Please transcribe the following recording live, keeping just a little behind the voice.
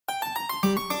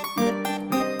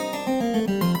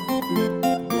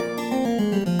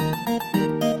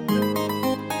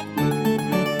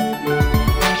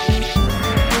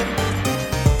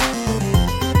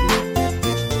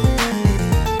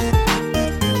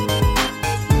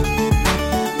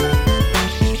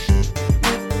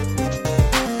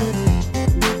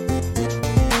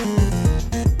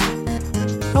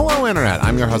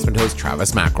your husband host,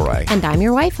 Travis McElroy. And I'm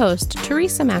your wife host,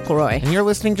 Teresa McElroy. And you're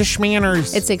listening to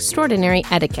Schmanners. It's extraordinary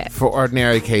etiquette. For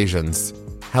ordinary occasions.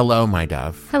 Hello, my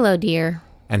dove. Hello, dear.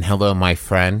 And hello, my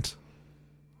friend.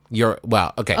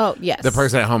 Okay. Oh, yes. The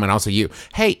person at home and also you.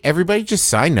 Hey, everybody, just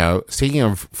side note, speaking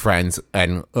of friends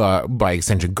and by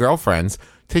extension, girlfriends,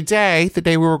 today, the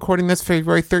day we're recording this,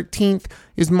 February 13th,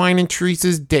 is mine and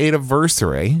Teresa's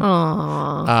date-iversary.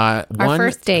 Aww. Our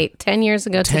first date, 10 years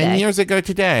ago today. 10 years ago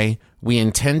today, we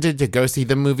intended to go see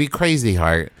the movie Crazy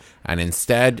Heart and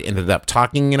instead ended up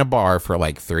talking in a bar for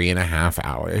like 3.5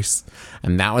 hours.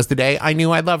 And that was the day I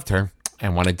knew I loved her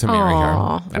and wanted to marry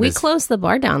her. We closed the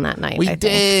bar down that night. We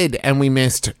did, and we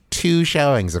missed 2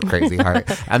 showings of Crazy Heart.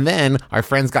 And then our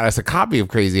friends got us a copy of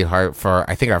Crazy Heart for,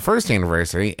 I think, our first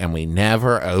anniversary, and we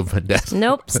never opened it.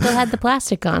 Nope, still had the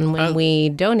plastic on when we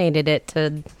donated it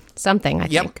to something, I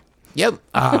think. Yep.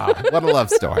 What a love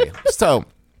story. So,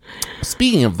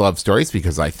 speaking of love stories,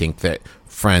 because I think that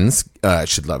friends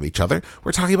should love each other,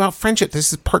 we're talking about friendship.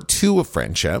 This is part 2 of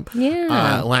friendship.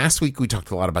 Yeah. Last week we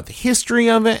talked a lot about the history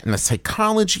of it and the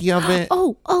psychology of it.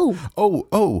 Oh.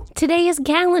 Today is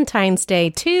Galentine's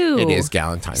Day, too. It is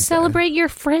Galentine's Day. Celebrate your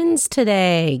friends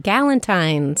today.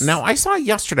 Galentine's. Now, I saw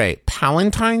yesterday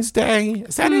Palentine's Day.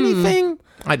 Is that anything?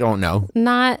 I don't know.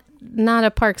 Not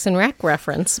a Parks and Rec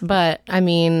reference, but I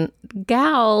mean,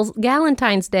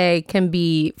 Galentine's Day can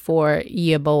be for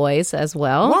you boys as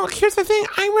well. Well, here's the thing.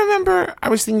 I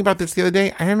was thinking about this the other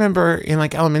day. I remember in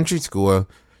like elementary school,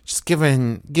 just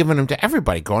giving them to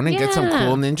everybody, going and get some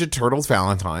cool Ninja Turtles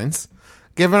Valentines,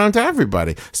 giving them to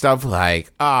everybody. Stuff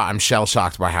like, I'm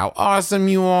shell-shocked by how awesome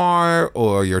you are,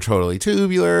 or you're totally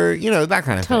tubular, that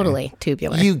kind of thing. Totally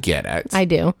tubular. You get it. I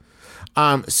do.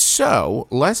 So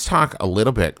let's talk a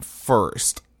little bit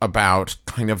first about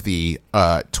kind of the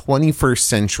 21st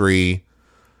century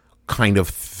kind of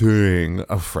thing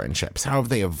of friendships. How have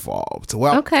they evolved?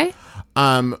 Well, okay.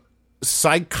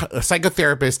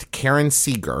 Psychotherapist Karen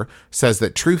Seeger says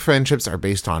that true friendships are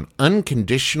based on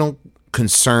unconditional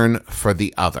concern for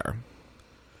the other.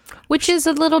 Which is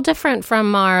a little different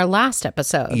from our last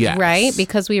episode, right?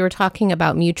 Because we were talking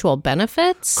about mutual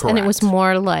benefits. Correct. And it was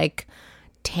more like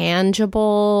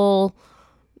tangible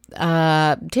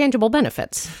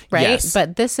benefits, right? Yes.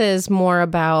 But this is more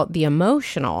about the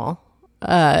emotional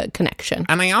connection.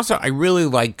 And I really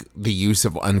like the use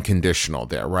of unconditional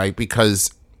there, right?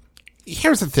 Because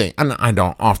here's the thing, and I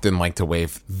don't often like to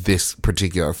wave this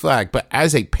particular flag, but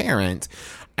as a parent,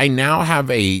 I now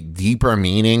have a deeper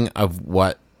meaning of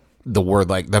what the word,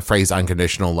 like the phrase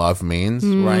unconditional love means,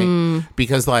 right?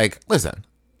 Because listen,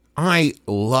 I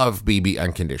love BB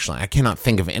unconditionally. I cannot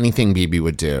think of anything BB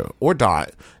would do, or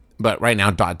Dot, but right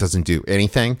now Dot doesn't do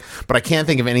anything. But I can't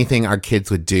think of anything our kids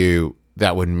would do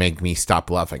that would make me stop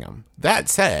loving them. That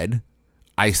said,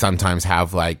 I sometimes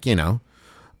have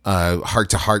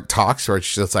heart-to-heart talks where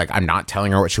it's just like I'm not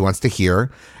telling her what she wants to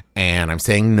hear, and I'm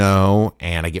saying no,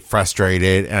 and I get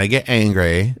frustrated, and I get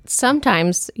angry.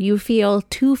 Sometimes you feel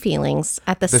 2 feelings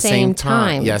at the same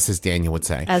time. Yes, as Daniel would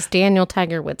say. As Daniel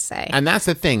Tiger would say. And that's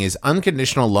the thing, is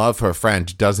unconditional love for a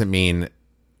friend doesn't mean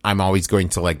I'm always going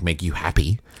to make you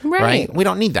happy. Right? We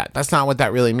don't need that. That's not what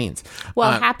that really means.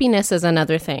 Well, happiness is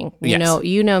another thing.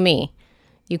 You know me.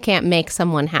 You can't make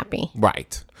someone happy.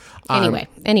 Right. Anyway.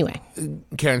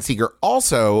 Karen Seeger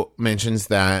also mentions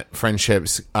that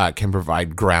friendships can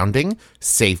provide grounding,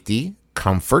 safety,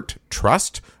 comfort,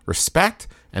 trust, respect,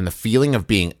 and the feeling of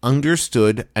being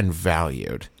understood and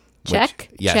valued. Check.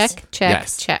 Yes,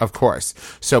 of course.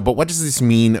 So, but what does this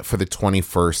mean for the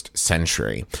 21st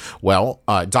century? Well,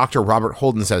 Dr. Robert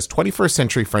Holden says 21st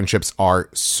century friendships are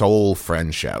soul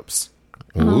friendships.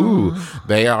 Ooh,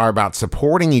 they are about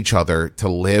supporting each other to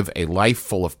live a life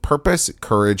full of purpose,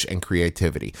 courage, and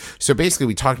creativity. So basically,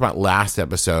 we talked about last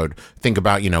episode, think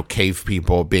about, cave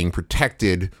people being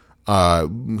protected,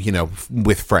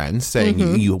 with friends,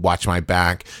 saying, you watch my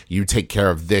back, you take care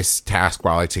of this task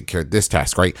while I take care of this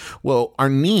task, right? Well, our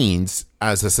needs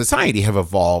as a society have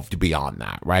evolved beyond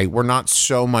that, right? We're not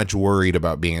so much worried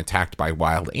about being attacked by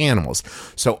wild animals.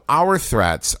 So our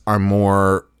threats are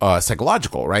more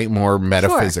psychological, right? More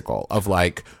metaphysical of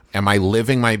am I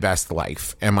living my best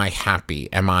life? Am I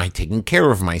happy? Am I taking care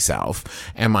of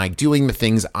myself? Am I doing the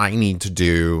things I need to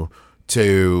do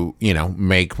to,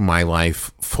 make my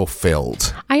life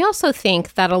fulfilled? I also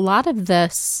think that a lot of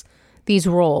these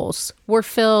roles were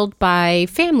filled by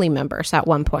family members at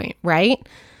one point, right?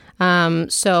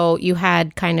 So you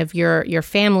had kind of your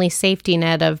family safety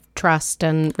net of trust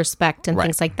and respect and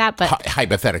things like that. But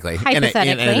hypothetically. In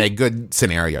a good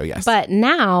scenario, yes. But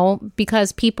now,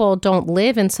 because people don't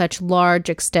live in such large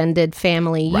extended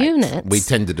family units, we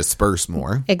tend to disperse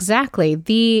more. Exactly.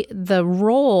 The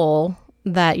role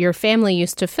that your family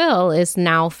used to fill is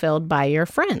now filled by your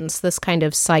friends. This kind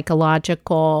of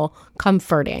psychological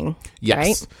comforting. Yes.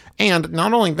 Right? And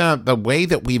not only that, the way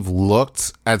that we've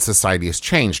looked at society has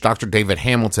changed. Dr. David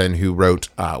Hamilton, who wrote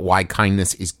Why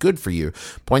Kindness is Good for You,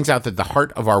 points out that the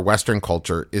heart of our Western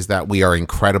culture is that we are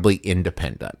incredibly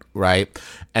independent, right?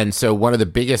 And so one of the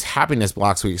biggest happiness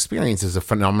blocks we experience is a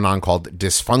phenomenon called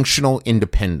dysfunctional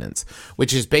independence,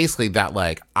 which is basically that,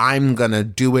 like, I'm going to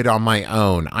do it on my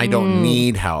own. I don't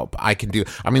need help. I can do.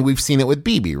 I mean, we've seen it with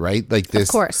BB, right? Like this.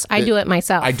 Of course. I do it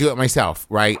myself. I do it myself,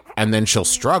 right? And then she'll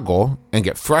struggle and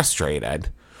get frustrated,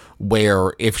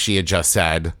 where if she had just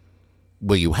said,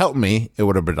 will you help me? It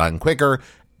would have been done quicker.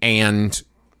 And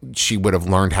she would have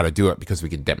learned how to do it because we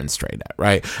could demonstrate it,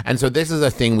 right? And so this is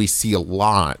a thing we see a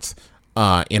lot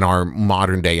in our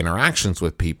modern day interactions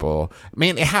with people.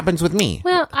 Man, it happens with me.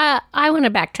 Well, I want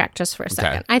to backtrack just for a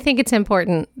second. Okay. I think it's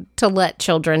important to let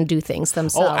children do things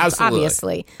themselves. Oh, absolutely.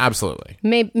 Obviously. Absolutely.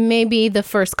 Maybe the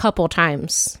first couple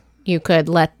times you could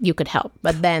help,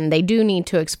 but then they do need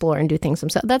to explore and do things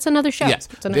themselves. That's another show. Yes.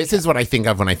 This is what I think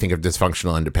of when I think of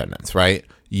dysfunctional independence, right?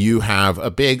 You have a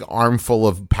big armful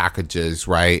of packages,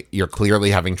 right? You're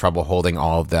clearly having trouble holding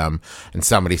all of them. And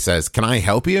somebody says, can I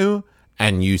help you?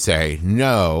 And you say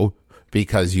no,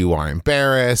 because you are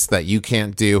embarrassed that you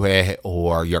can't do it,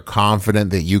 or you're confident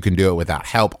that you can do it without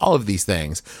help. All of these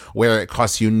things where it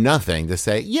costs you nothing to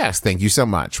say, yes, thank you so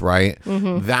much, right?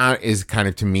 Mm-hmm. That is kind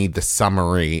of, to me, the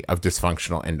summary of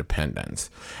dysfunctional independence.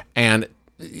 And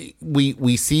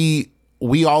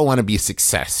we all want to be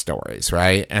success stories,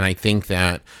 right? And I think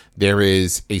that there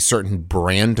is a certain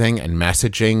branding and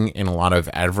messaging in a lot of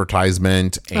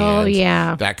advertisement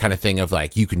and that kind of thing of,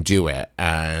 like, you can do it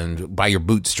and by your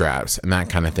bootstraps and that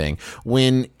kind of thing.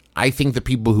 When I think the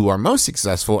people who are most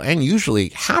successful and usually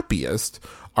happiest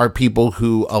are people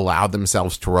who allow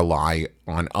themselves to rely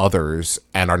on others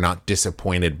and are not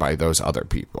disappointed by those other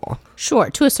people.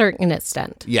 Sure, to a certain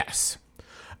extent. Yes.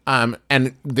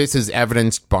 And this is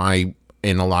evidenced by,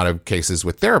 in a lot of cases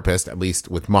with therapists, at least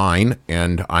with mine,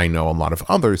 and I know a lot of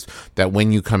others, that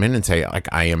when you come in and say, like,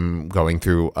 I am going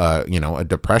through a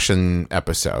depression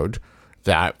episode,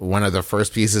 that one of the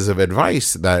first pieces of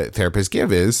advice that therapists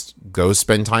give is go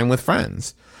spend time with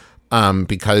friends.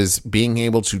 Because being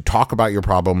able to talk about your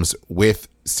problems with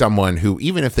someone who,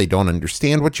 even if they don't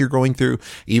understand what you're going through,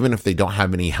 even if they don't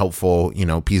have any helpful,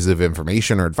 pieces of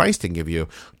information or advice to give you,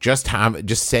 just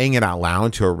saying it out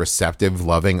loud to a receptive,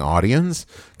 loving audience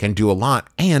can do a lot.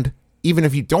 And even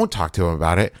if you don't talk to them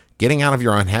about it, getting out of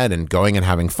your own head and going and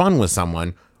having fun with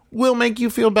someone will make you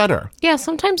feel better. Yeah,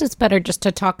 sometimes it's better just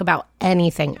to talk about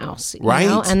anything else. Right.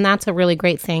 And that's a really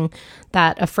great thing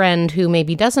that a friend who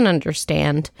maybe doesn't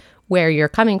understand where you're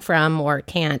coming from or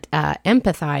can't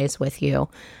empathize with you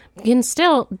can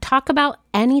still talk about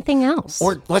anything else.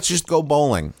 Or let's just go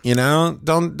bowling,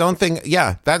 Don't think,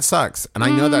 yeah, that sucks. And I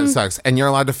know that sucks. And you're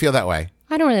allowed to feel that way.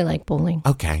 I don't really like bowling.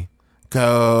 Okay.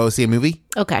 Go see a movie?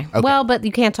 Okay. Well, but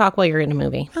you can't talk while you're in a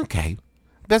movie. Okay.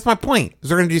 That's my point.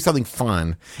 We're going to do something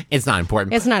fun. It's not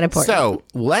important. It's not important. So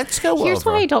let's go over. Here's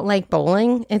why I don't like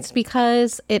bowling. It's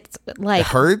because it's like... It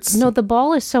hurts? No, the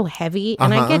ball is so heavy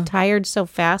and I get tired so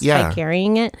fast by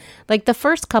carrying it. Like the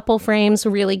first couple frames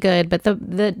really good, but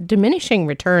the diminishing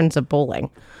returns of bowling.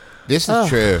 This is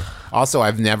true. Also,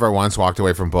 I've never once walked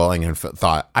away from bowling and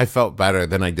thought I felt better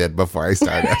than I did before I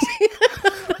started.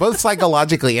 Both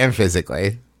psychologically and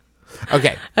physically.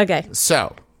 Okay.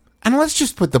 So... And let's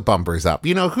just put the bumpers up.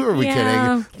 Who are we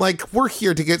kidding? Like, we're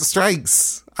here to get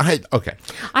strikes. Okay.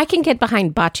 I can get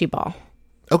behind bocce ball.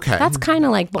 Okay. That's kind of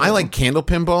like bowling. I like candle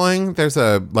pin bowling. There's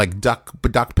a,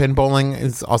 duck pin bowling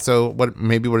is also what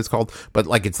it's called. But,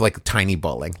 it's like tiny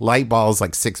bowling. Light balls,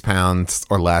 6 pounds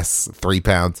or less, 3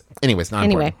 pounds. Anyways, not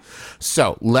important.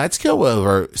 So, let's go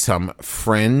over some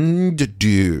friend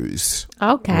do's.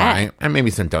 Okay. Right? And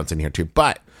maybe some don'ts in here, too.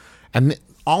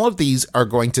 All of these are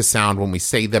going to sound, when we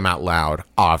say them out loud,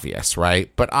 obvious,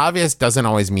 right? But obvious doesn't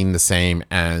always mean the same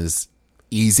as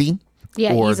easy.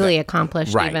 Yeah, easily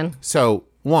accomplished, right. Even. So,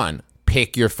 1,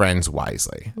 pick your friends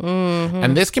wisely. Mm-hmm.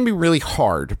 And this can be really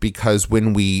hard because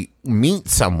when we meet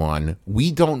someone,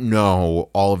 we don't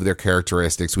know all of their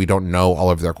characteristics. We don't know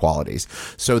all of their qualities.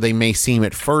 So they may seem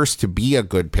at first to be a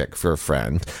good pick for a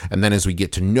friend. And then as we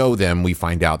get to know them, we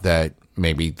find out that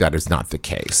maybe that is not the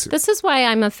case. This is why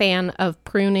I'm a fan of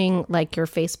pruning your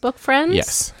Facebook friends.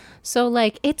 Yes. So,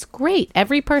 like, it's great.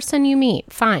 Every person you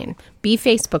meet, fine. Be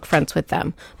Facebook friends with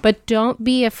them. But don't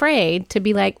be afraid to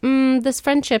be like, this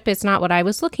friendship is not what I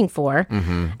was looking for.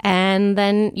 And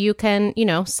then you can,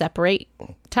 separate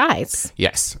ties.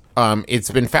 Yes. It's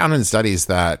been found in studies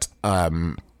that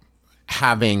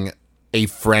having a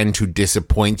friend who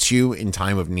disappoints you in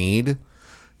time of need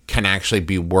can actually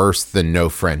be worse than no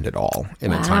friend at all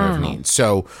in a time of need.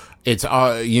 So it's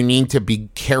you need to be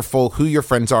careful who your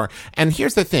friends are. And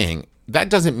here's the thing. That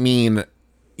doesn't mean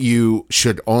you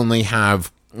should only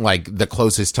have like the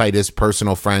closest, tightest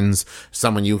personal friends,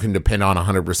 someone you can depend on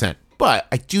 100%. But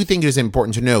I do think it is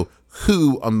important to know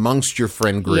who amongst your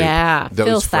friend group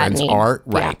those friends are.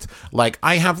 Right. Yeah. Like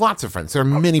I have lots of friends. There are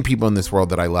many people in this world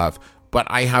that I love, but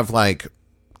I have like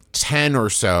 10 or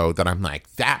so that I'm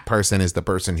like, that person is the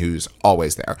person who's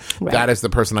always there. Right. That is the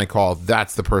person I call.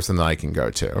 That's the person that I can go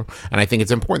to. And I think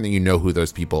it's important that you know who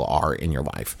those people are in your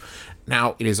life.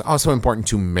 Now, it is also important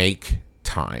to make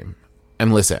time.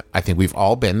 And listen, I think we've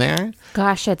all been there.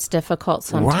 Gosh, it's difficult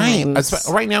sometimes.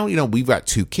 Right now, we've got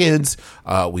 2 kids.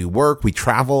 We work. We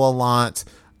travel a lot.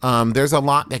 There's a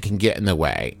lot that can get in the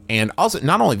way. And also,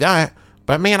 not only that,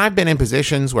 but man, I've been in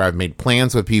positions where I've made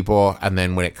plans with people, and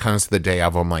then when it comes to the day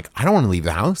of, I'm like, I don't want to leave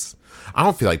the house. I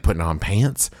don't feel like putting on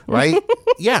pants, right?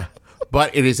 Yeah.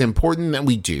 But it is important that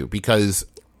we do, because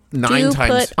do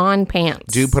put on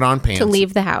pants to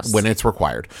leave the house when it's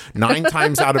required. 9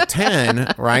 times out of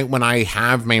 10, right, when I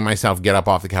have made myself get up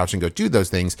off the couch and go do those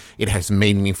things, it has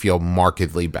made me feel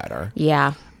markedly better.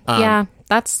 Yeah.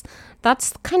 That's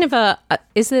kind of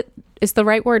is the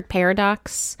right word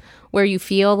paradox, where you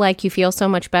feel so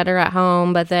much better at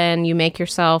home, but then you make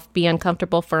yourself be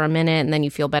uncomfortable for a minute and then you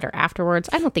feel better afterwards?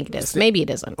 I don't think it is. Maybe it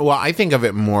isn't. Well, I think of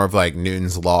it more of like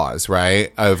Newton's laws,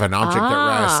 right? Of an object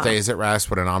at rest stays at rest,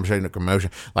 but an object in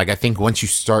commotion. Like, I think once you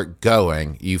start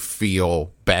going, you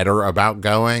feel better about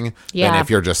going than if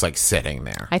you're just like sitting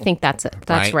there. I think that's it.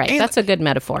 That's right. That's a good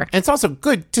metaphor. And it's also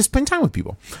good to spend time with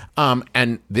people.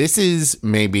 And this is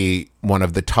maybe one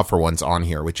of the tougher ones on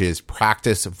here, which is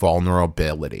practice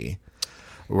vulnerability.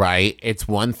 Right? It's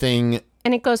one thing.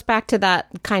 And it goes back to that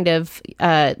kind of,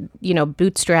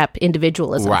 bootstrap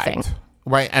individualism thing.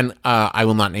 Right. And I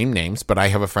will not name names, but I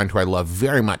have a friend who I love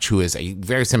very much, who is a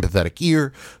very sympathetic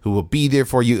ear, who will be there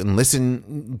for you and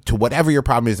listen to whatever your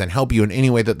problem is and help you in any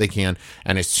way that they can.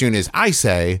 And as soon as I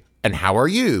say, "And how are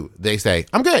you?" they say,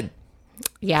 "I'm good."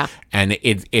 Yeah. And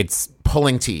it's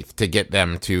pulling teeth to get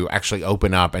them to actually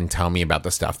open up and tell me about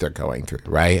the stuff they're going through,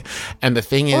 right? And the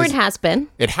thing is... Or it has been.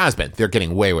 It has been. They're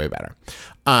getting way, way better.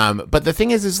 But the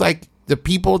thing is like the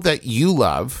people that you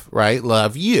love, right,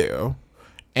 love you.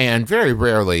 And very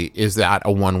rarely is that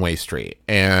a one-way street.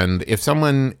 And if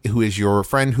someone who is your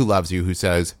friend who loves you, who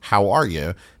says, "How are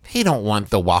you?" they don't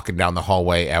want the walking down the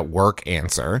hallway at work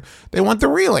answer. They want the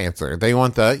real answer. They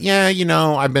want the,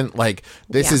 I've been like,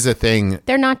 this is a thing.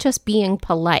 They're not just being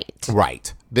polite.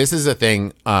 Right. This is a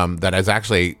thing that has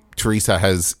actually... Teresa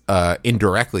has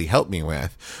indirectly helped me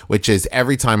with, which is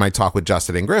every time I talk with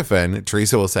Justin and Griffin,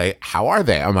 Teresa will say, "How are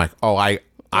they?" I'm like, "Oh, I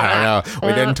don't know.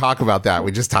 We didn't talk about that.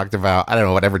 We just talked about, I don't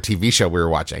know, whatever TV show we were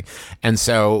watching." And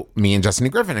so me and Justin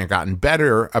and Griffin have gotten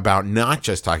better about not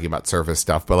just talking about surface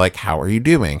stuff, but like, how are you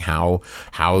doing?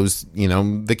 How's,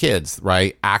 the kids,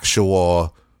 right?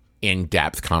 Actual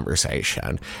in-depth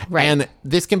conversation. Right. And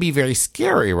this can be very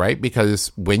scary, right?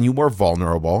 Because when you are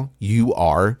vulnerable, you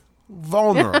are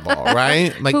vulnerable,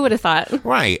 right? Like, who would have thought?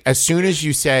 Right. As soon as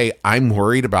you say, "I'm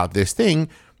worried about this thing,"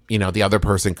 the other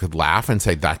person could laugh and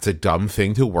say, "That's a dumb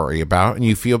thing to worry about," and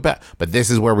you feel bad. But this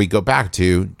is where we go back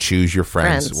to choose your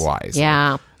friends wisely.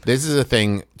 Yeah. This is a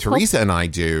thing Teresa and I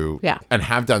do and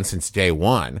have done since day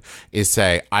one, is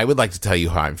say, "I would like to tell you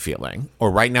how I'm feeling,"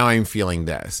 or "Right now I'm feeling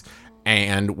this."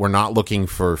 And we're not looking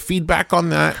for feedback on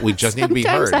that. We just need to be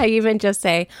heard. Sometimes I even just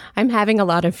say, "I'm having a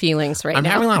lot of feelings right now. I'm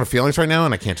having a lot of feelings right now,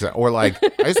 and I can't do that." Or like,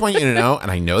 "I just want you to know, and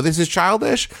I know this is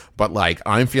childish, but like,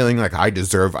 I'm feeling like I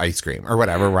deserve ice cream," or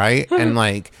whatever, right? And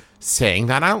like, saying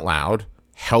that out loud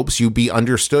helps you be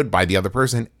understood by the other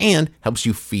person and helps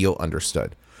you feel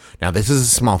understood. Now, this is a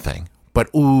small thing, but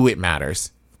ooh, it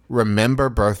matters. Remember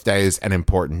birthdays and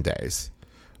important days.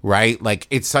 Right? Like,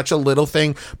 it's such a little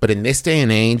thing, but in this day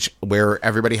and age where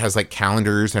everybody has like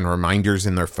calendars and reminders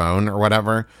in their phone or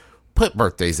whatever, put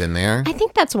birthdays in there. I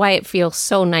think that's why it feels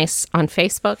so nice on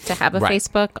Facebook to have a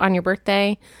Facebook on your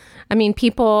birthday. I mean,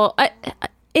 people,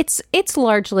 it's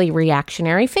largely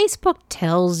reactionary. Facebook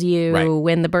tells you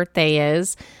when the birthday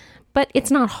is, but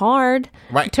it's not hard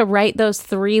to write those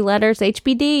 3 letters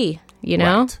HBD.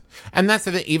 Right. And that's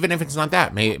the thing, even if it's not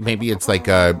that, maybe it's like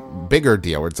a bigger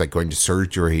deal where it's like going to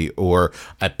surgery or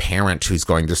a parent who's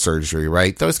going to surgery,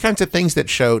 right? Those kinds of things that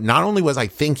show not only was I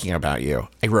thinking about you,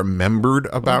 I remembered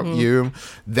about you.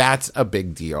 That's a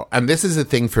big deal. And this is a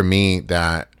thing for me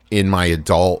that in my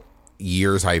adult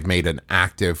years I've made an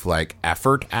active like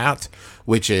effort at,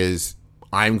 which is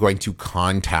I'm going to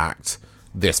contact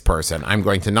this person. I'm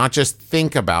going to not just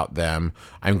think about them,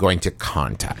 I'm going to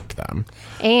contact them.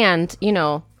 And, you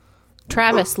know,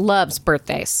 Travis loves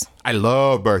birthdays. I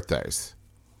love birthdays.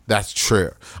 That's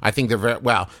true. I think they're very,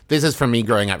 well, this is from me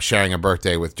growing up sharing a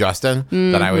birthday with Justin,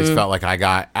 that I always felt like I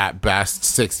got at best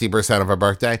 60% of a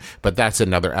birthday, but that's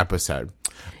another episode.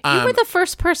 You were the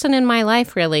first person in my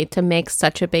life, really, to make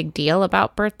such a big deal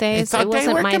about birthdays. It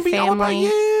wasn't my family. All about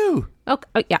you. Oh,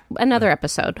 yeah, another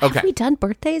episode. Okay. Have we done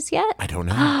birthdays yet? I don't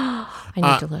know. I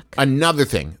need to look. Another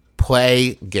thing,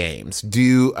 play games,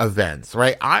 do events,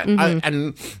 right?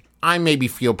 And I maybe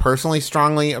feel personally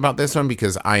strongly about this one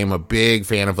because I am a big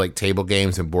fan of like table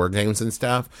games and board games and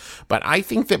stuff. But I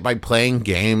think that by playing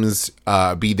games,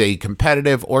 be they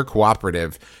competitive or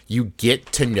cooperative, you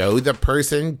get to know the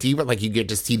person deeper. Like you get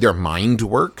to see their mind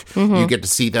work. You get to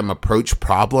see them approach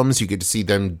problems. You get to see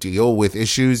them deal with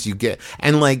issues. You get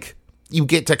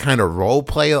to kind of role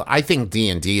play. I think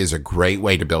D&D is a great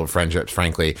way to build friendships,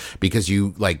 frankly, because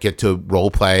you like get to role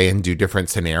play and do different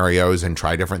scenarios and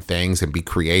try different things and be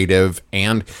creative.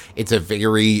 And it's a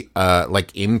very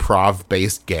like improv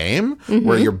based game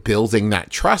where you're building that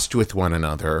trust with one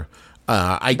another.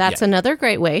 That's another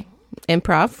great way.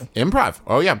 Improv.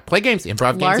 Oh yeah. Play games.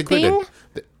 Improv games included.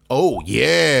 Oh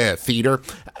yeah. Theater.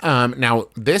 Now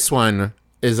this one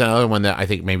is another one that I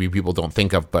think maybe people don't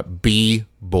think of, but be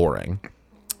boring.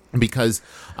 Because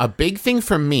a big thing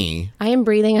for me... I am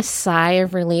breathing a sigh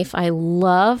of relief. I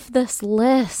love this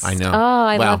list. I know. Oh,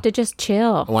 I love to just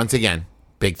chill. Once again,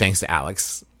 big thanks to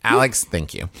Alex. Alex,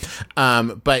 thank you.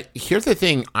 But here's the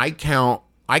thing. I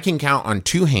can count on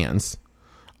two hands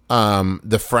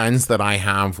the friends that I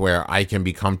have where I can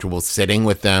be comfortable sitting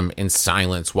with them in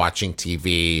silence, watching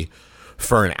TV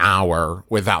for an hour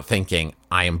without thinking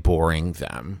I am boring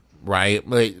them, right?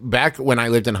 Like back when I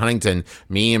lived in Huntington,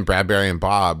 me and Bradbury and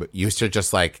Bob used to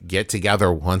just like get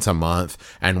together once a month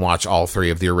and watch all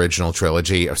three of the original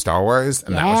trilogy of Star Wars.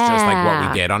 And that was just like what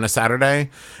we did on a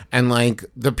Saturday. And like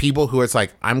the people who it's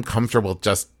like, I'm comfortable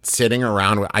just sitting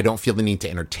around. I don't feel the need to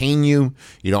entertain you.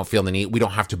 You don't feel the need. We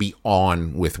don't have to be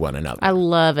on with one another. I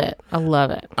love it.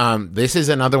 This is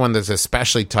another one that's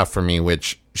especially tough for me,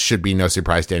 which should be no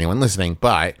surprise to anyone listening,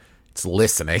 but it's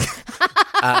listening.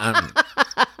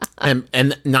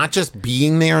 And not just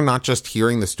being there, not just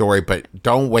hearing the story, but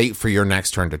don't wait for your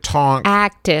next turn to talk.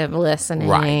 Active listening.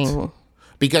 Right.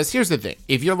 Because here's the thing.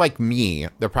 If you're like me,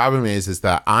 the problem is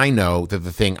that I know that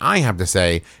the thing I have to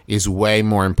say is way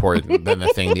more important than the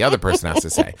thing the other person has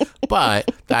to say.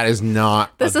 But that is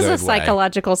not This is a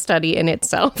psychological study in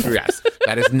itself. Yes.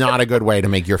 That is not a good way to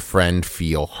make your friend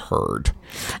feel heard.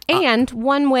 And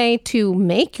one way to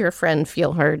make your friend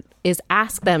feel heard is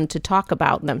ask them to talk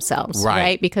about themselves,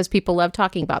 right? Because people love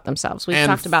talking about themselves. We've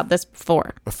talked about this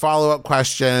before. Follow-up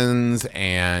questions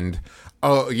and...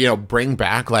 bring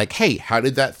back like, hey, how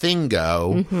did that thing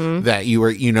go that you were,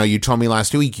 you told me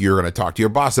last week you were going to talk to your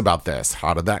boss about this.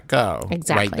 How did that go?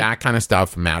 Exactly. Right? That kind of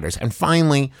stuff matters. And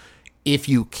finally, if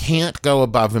you can't go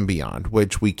above and beyond,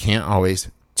 which we can't always,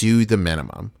 do the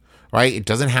minimum, right? It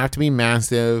doesn't have to be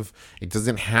massive. It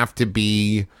doesn't have to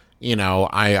be,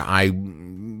 I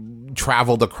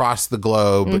traveled across the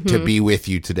globe to be with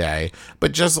you today.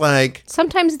 But just like...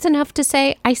 sometimes it's enough to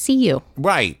say, I see you.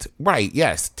 Right,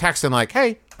 yes. Text them like, hey,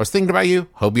 I was thinking about you.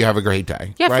 Hope you have a great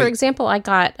day. Yeah, right? For example, I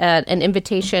got an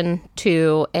invitation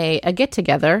to a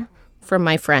get-together from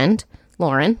my friend,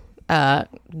 Lauren.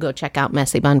 Go check out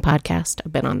Messy Bun Podcast.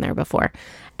 I've been on there before.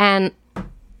 And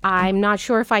I'm not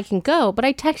sure if I can go, but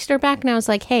I texted her back and I was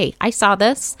like, hey, I saw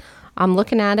this. I'm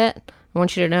looking at it. I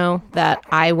want you to know that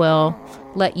I will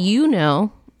let you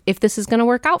know if this is going to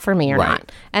work out for me or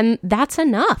not. And that's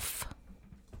enough.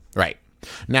 Right.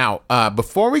 Now,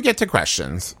 before we get to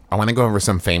questions, I want to go over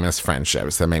some famous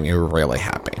friendships that made me really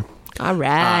happy. All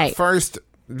right. First,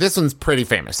 this one's pretty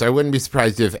famous, so I wouldn't be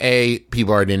surprised if A,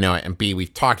 people already know it, and B,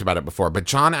 we've talked about it before. But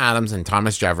John Adams and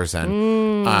Thomas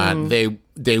Jefferson,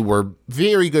 they were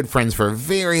very good friends for a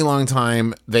very long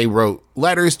time. They wrote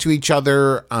letters to each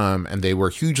other, and they were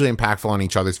hugely impactful on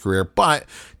each other's career. But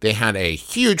they had a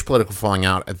huge political falling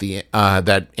out at the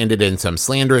that ended in some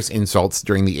slanderous insults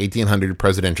during the 1800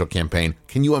 presidential campaign.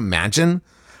 Can you imagine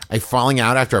a falling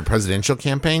out after a presidential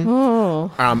campaign?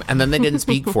 And then they didn't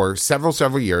speak for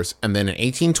several years. And then in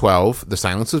 1812, the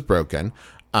silence was broken.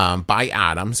 by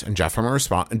Adams, and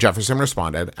Jefferson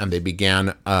responded, and they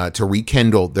began to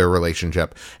rekindle their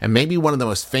relationship. And maybe one of the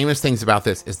most famous things about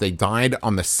this is they died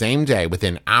on the same day,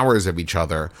 within hours of each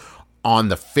other, on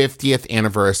the 50th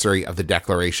anniversary of the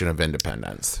Declaration of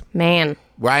Independence. Man.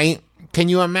 Right? Can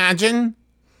you imagine?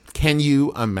 Can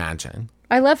you imagine?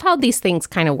 I love how these things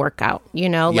kind of work out,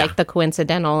 like the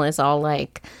coincidental is all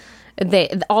like,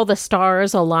 all the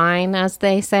stars align, as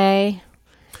they say.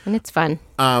 And it's fun.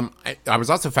 I was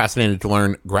also fascinated to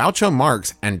learn Groucho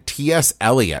Marx and T.S.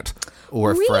 Eliot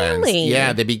were friends.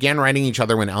 Yeah, they began writing each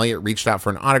other when Eliot reached out for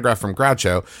an autograph from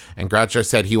Groucho, and Groucho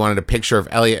said he wanted a picture of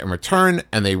Eliot in return,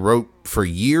 and they wrote for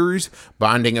years,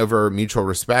 bonding over mutual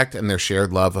respect and their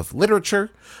shared love of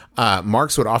literature.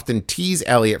 Marx would often tease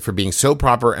Eliot for being so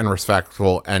proper and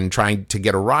respectful and trying to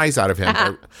get a rise out of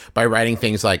him by writing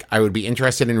things like, I would be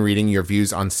interested in reading your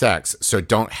views on sex, so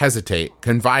don't hesitate.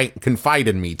 Confide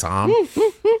in me, Tom.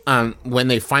 When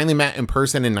they finally met in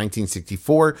person in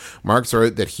 1964, Marx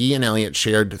wrote that he and Eliot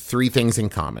shared three things in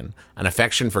common: an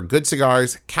affection for good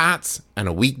cigars, cats, and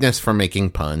a weakness for making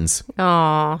puns.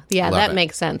 Aw, yeah, that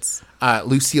makes sense.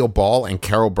 Lucille Ball and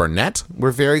Carol Burnett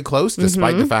were very close,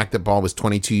 despite the fact that Ball was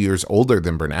 22 years older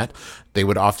than Burnett. They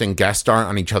would often guest star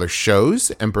on each other's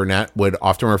shows, and Burnett would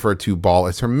often refer to Ball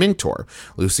as her mentor.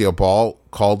 Lucille Ball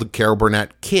called Carol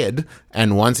Burnett Kid,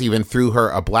 and once even threw her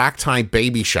a black tie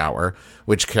baby shower,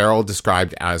 which Carol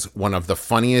described as one of the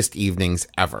funniest evenings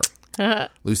ever.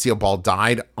 Lucille Ball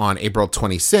died on April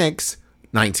 26,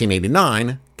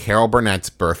 1989, Carol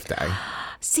Burnett's birthday.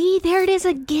 See, there it is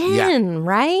again,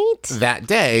 right? That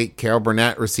day, Carol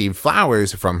Burnett received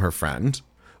flowers from her friend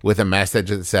with a message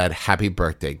that said, "Happy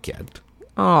birthday, kid."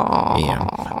 Aww.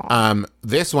 Yeah.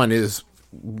 This one is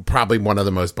probably one of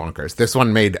the most bonkers. This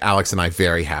one made Alex and I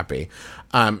very happy.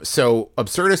 So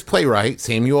absurdist playwright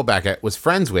Samuel Beckett was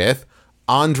friends with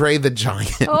Andre the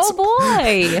Giant. Oh,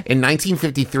 boy. In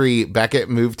 1953, Beckett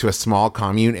moved to a small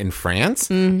commune in France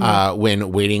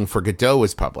when Waiting for Godot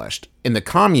was published. In the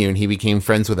commune, he became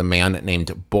friends with a man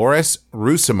named Boris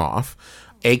Rusimov,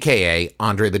 a.k.a.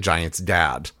 Andre the Giant's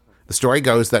dad. The story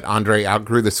goes that Andre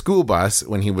outgrew the school bus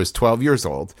when he was 12 years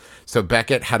old, so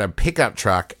Beckett had a pickup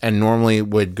truck and normally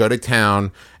would go to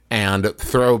town and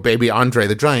throw baby Andre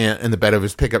the Giant in the bed of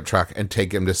his pickup truck and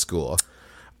take him to school.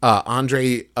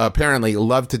 Andre apparently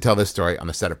loved to tell this story on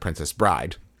the set of Princess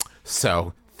Bride.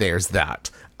 So there's that.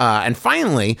 And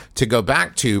finally, to go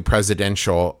back to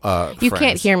presidential You friends.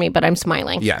 can't hear me, but I'm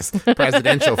smiling. Yes,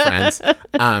 presidential friends.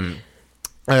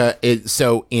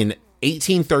 So in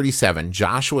 1837,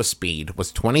 Joshua Speed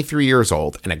was 23 years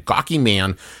old, and a gawky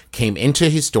man came into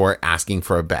his store asking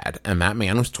for a bed. And that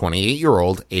man was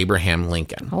 28-year-old Abraham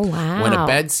Lincoln. Oh, wow. When a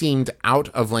bed seemed out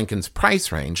of Lincoln's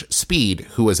price range, Speed,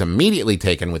 who was immediately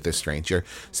taken with this stranger,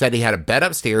 said he had a bed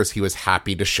upstairs he was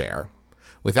happy to share.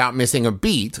 Without missing a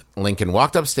beat, Lincoln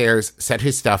walked upstairs, set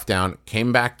his stuff down,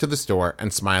 came back to the store,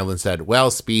 and smiled and said,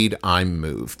 "Well, Speed, I'm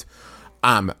moved."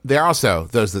 There are also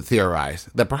those that theorize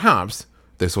that perhaps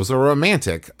this was a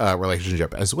romantic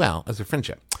relationship as well as a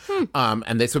friendship.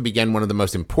 And this would begin one of the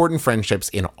most important friendships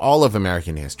in all of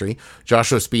American history.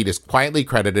 Joshua Speed is quietly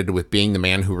credited with being the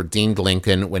man who redeemed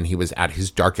Lincoln when he was at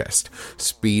his darkest.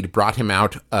 Speed brought him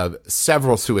out of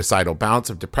several suicidal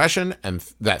bouts of depression and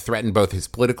that threatened both his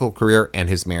political career and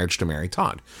his marriage to Mary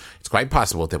Todd. It's quite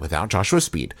possible that without Joshua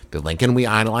Speed, the Lincoln we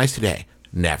idolize today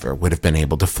never would have been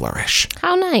able to flourish.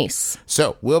 How nice.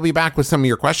 So we'll be back with some of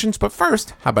your questions, but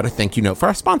first, how about a thank you note for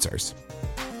our sponsors?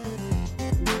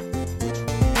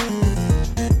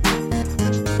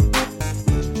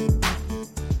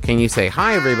 Can you say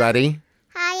hi, everybody?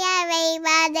 Hi,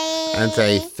 everybody. And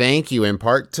say thank you in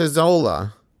part to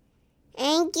Zola.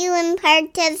 Thank you in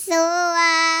part to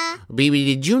Zola. BB,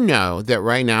 did you know that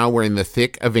right now we're in the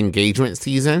thick of engagement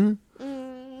season?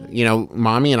 You know,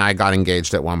 Mommy and I got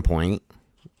engaged at one point.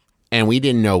 And we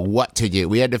didn't know what to do.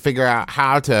 We had to figure out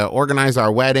how to organize our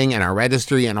wedding and our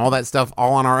registry and all that stuff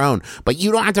all on our own. But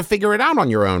you don't have to figure it out on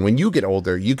your own. When you get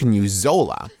older, you can use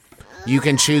Zola. You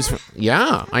can choose from,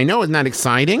 yeah, I know. Isn't that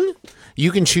exciting?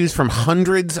 You can choose from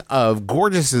hundreds of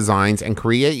gorgeous designs and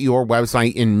create your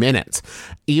website in minutes.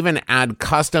 Even add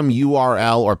custom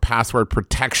URL or password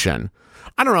protection.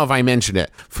 I don't know if I mentioned it.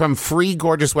 From free,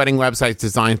 gorgeous wedding websites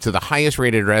designed to the highest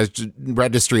rated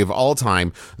registry of all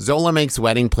time, Zola makes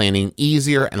wedding planning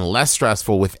easier and less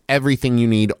stressful with everything you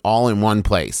need all in one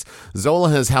place. Zola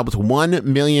has helped 1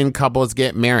 million couples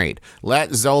get married.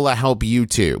 Let Zola help you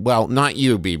too. Well, not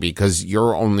you, BB, because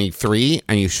you're only 3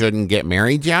 and you shouldn't get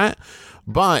married yet.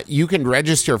 But you can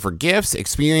register for gifts,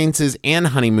 experiences, and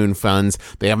honeymoon funds.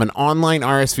 They have an online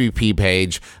RSVP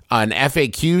page, an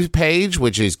FAQ page,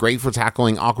 which is great for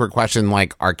tackling awkward questions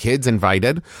like, are kids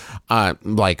invited?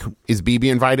 Like, is BB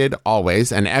invited?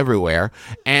 Always and everywhere.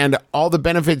 And all the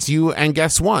benefits you and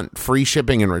guests want. Free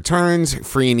shipping and returns,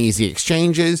 free and easy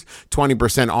exchanges,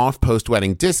 20% off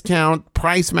post-wedding discount,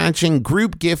 price matching,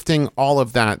 group gifting, all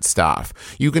of that stuff.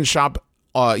 You can shop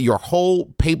your whole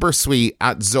paper suite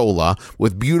at Zola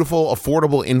with beautiful,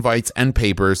 affordable invites and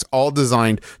papers, all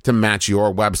designed to match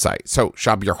your website. So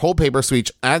shop your whole paper suite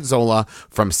at Zola,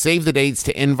 from save the dates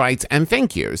to invites and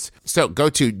thank yous. So go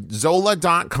to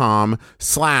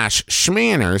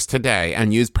zola.com/schmanners today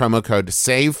and use promo code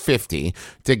SAVE50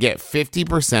 to get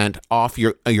 50% off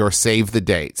your save the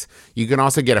dates. You can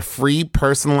also get a free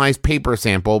personalized paper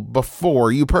sample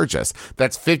before you purchase.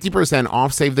 That's 50%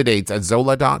 off save the dates at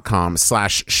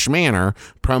zola.com/schmanner,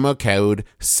 promo code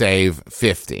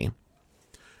SAVE50.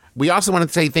 We also want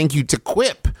to say thank you to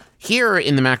Quip. Here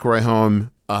in the McElroy home,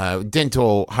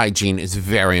 dental hygiene is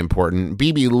very important.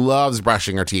 BB loves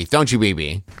brushing her teeth, don't you,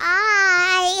 BB?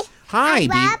 Hi, I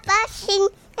love brushing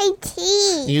my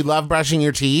teeth. You love brushing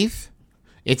your teeth?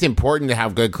 It's important to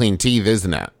have good, clean teeth,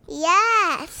 isn't it?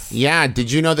 Yes. Yeah,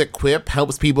 did you know that Quip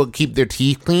helps people keep their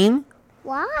teeth clean?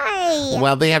 Why?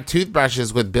 Well, they have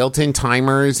toothbrushes with built-in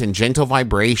timers and gentle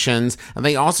vibrations, and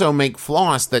they also make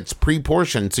floss that's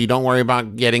pre-portioned, so you don't worry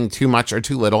about getting too much or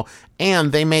too little,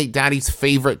 and they make Daddy's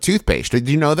favorite toothpaste. Did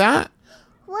you know that?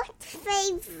 What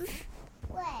favorite?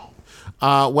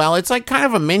 Well, it's like kind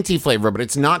of a minty flavor, but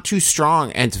it's not too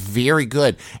strong, and it's very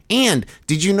good. And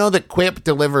did you know that Quip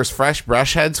delivers fresh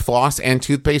brush heads, floss, and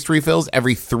toothpaste refills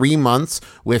every 3 months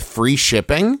with free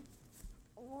shipping?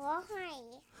 Why?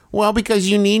 Well, because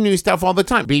you need new stuff all the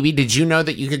time. BB, did you know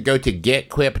that you could go to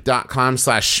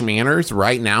getquip.com/schmanners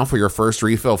right now for your first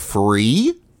refill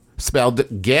free?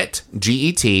 Spelled get,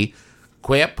 G-E-T,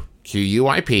 Quip,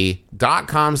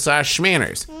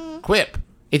 QUIP.com/schmanners. Quip,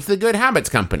 it's the Good Habits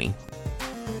Company.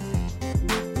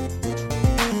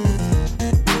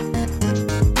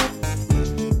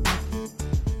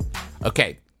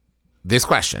 Okay, this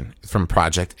question is from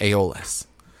Project Aeolus.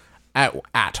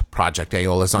 At Project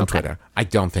Aeolus on Twitter. I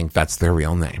don't think that's their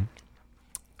real name.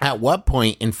 At what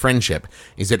point in friendship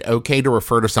is it okay to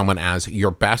refer to someone as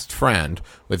your best friend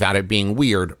without it being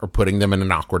weird or putting them in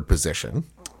an awkward position?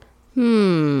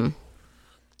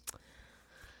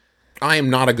 I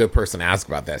am not a good person to ask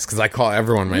about this because I call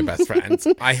everyone my best friends.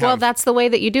 Well, that's the way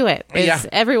that you do it. Yeah.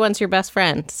 Everyone's your best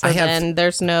friend. So then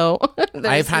there's no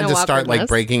I've had to start like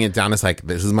breaking it down. It's like,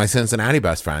 this is my Cincinnati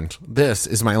best friend. This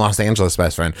is my Los Angeles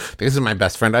best friend. This is my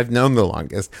best friend I've known the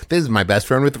longest. This is my best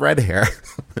friend with red hair.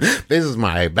 This is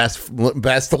my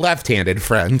best left-handed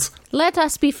friends. Let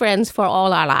us be friends for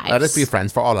all our lives. Let us be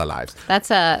friends for all our lives.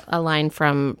 That's a line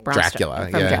from Dracula.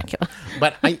 Dracula.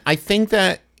 But I think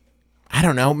that, I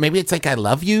don't know, maybe it's like I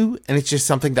love you and it's just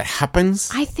something that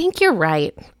happens. I think you're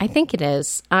right. I think it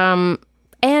is.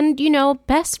 And, you know,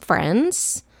 best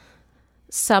friends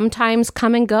sometimes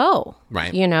come and go.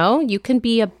 Right. You know, you can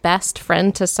be a best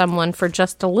friend to someone for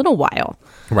just a little while.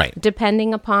 Right.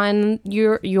 Depending upon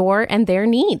your and their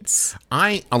needs.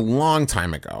 A long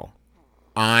time ago,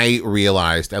 I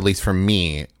realized, at least for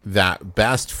me, that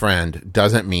best friend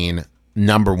doesn't mean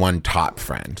number one top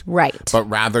friend. Right. But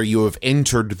rather you have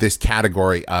entered this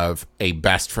category of a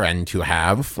best friend to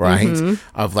have, right? Mm-hmm.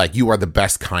 Of like, you are the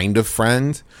best kind of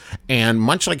friend. And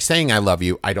much like saying I love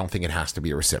you, I don't think it has to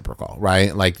be reciprocal,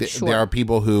 right? Like there are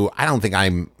people who, I don't think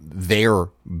I'm their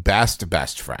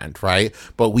best friend, right?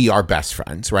 But we are best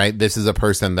friends, right? This is a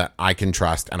person that I can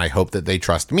trust and I hope that they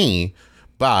trust me.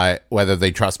 But whether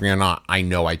they trust me or not, I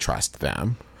know I trust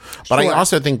them. But I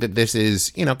also think that this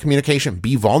is, you know, communication.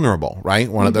 Be vulnerable,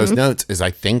 right? One of those notes is I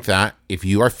think that if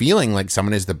you are feeling like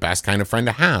someone is the best kind of friend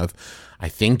to have, I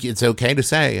think it's okay to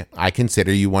say, I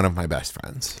consider you one of my best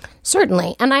friends.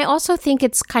 Certainly. And I also think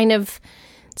it's kind of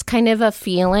a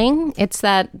feeling. It's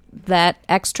that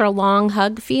extra long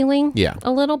hug feeling. Yeah.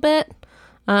 A little bit.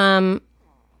 And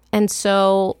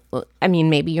so, I mean,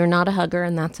 maybe you're not a hugger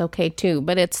and that's okay too,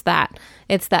 but it's that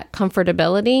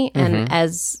comfortability. And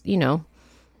as, you know,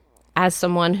 as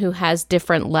someone who has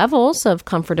different levels of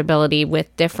comfortability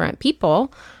with different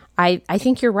people, I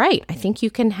think you're right. I think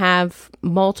you can have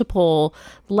multiple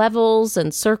levels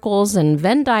and circles and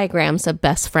Venn diagrams of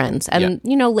best friends. And,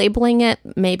 you know, labeling it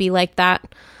maybe like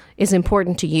that is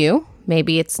important to you.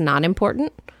 Maybe it's not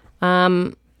important.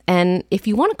 And if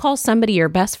you want to call somebody your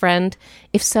best friend,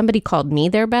 if somebody called me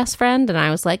their best friend and I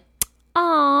was like,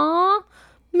 aw,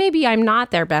 maybe I'm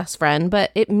not their best friend,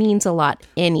 but it means a lot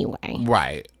anyway.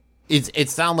 Right.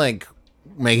 It's not like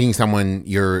making someone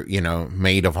your,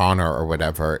 maid of honor or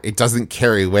whatever, it doesn't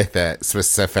carry with it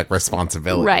specific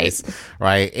responsibilities,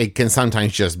 right? It can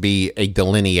sometimes just be a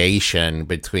delineation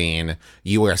between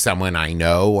you are someone I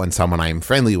know and someone I'm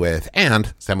friendly with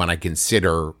and someone I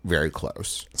consider very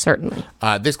close. Certainly.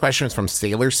 This question is from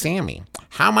Sailor Sammy.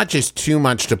 How much is too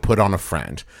much to put on a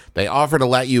friend? They offer to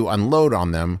let you unload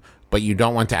on them, but you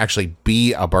don't want to actually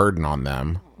be a burden on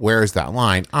them. Where is that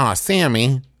line?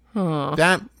 Sammy.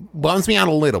 That bums me out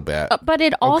a little bit. But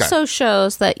it also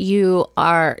shows that you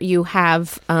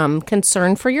have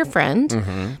concern for your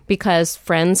friend, because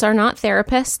friends are not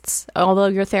therapists, although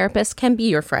your therapist can be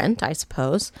your friend, I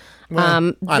suppose.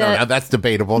 Well, I don't know. That's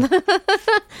debatable.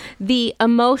 The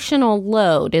emotional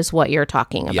load is what you're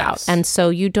talking about. Yes. And so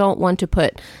you don't want to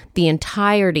put the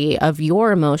entirety of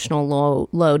your emotional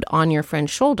load on your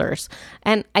friend's shoulders.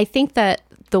 And I think that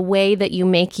the way that you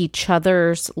make each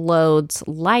other's loads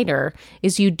lighter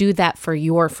is you do that for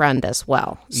your friend as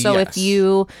well. So if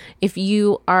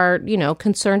you are,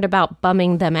 concerned about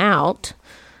bumming them out,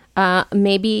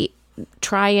 maybe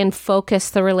try and focus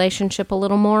the relationship a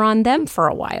little more on them for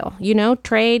a while.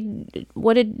 Trade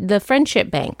the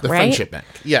friendship bank, the right? Friendship bank,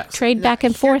 yes. Trade back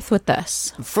and forth with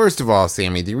us. First of all,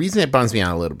 Sammy, the reason it bums me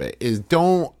out a little bit is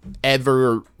don't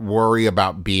ever worry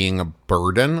about being a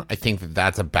burden. I think that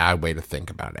that's a bad way to think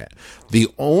about it. The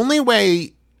only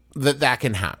way that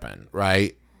can happen,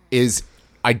 right, is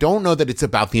I don't know that it's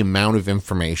about the amount of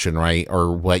information, right,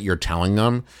 or what you're telling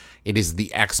them. It is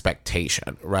the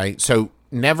expectation, right? So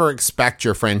never expect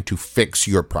your friend to fix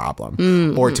your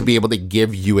problem or to be able to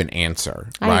give you an answer.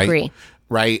 Right? I agree.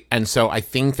 Right. And so I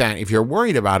think that if you're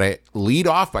worried about it, lead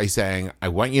off by saying, I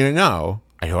want you to know,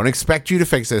 I don't expect you to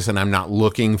fix this and I'm not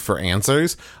looking for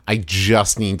answers. I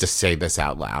just need to say this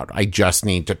out loud. I just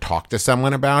need to talk to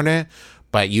someone about it.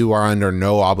 But you are under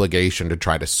no obligation to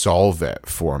try to solve it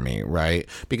for me, right?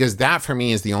 Because that for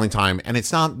me is the only time, and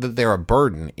it's not that they're a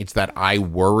burden, it's that I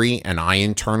worry and I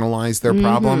internalize their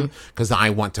problem because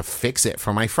I want to fix it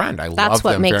for my friend. That's love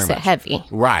them very much. That's what makes it heavy.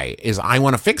 Right, is I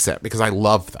want to fix it because I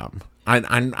love them.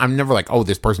 I'm never like, oh,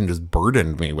 this person just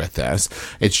burdened me with this.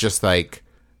 It's just like,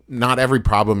 not every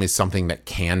problem is something that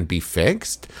can be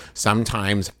fixed.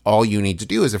 Sometimes all you need to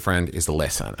do as a friend is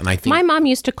listen. And I think my mom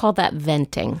used to call that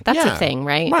venting. That's a thing,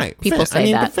 right? Right. People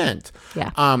say that. To vent.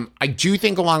 Yeah. I do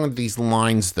think along with these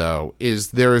lines, though,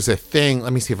 is there is a thing.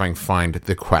 Let me see if I can find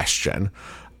the question.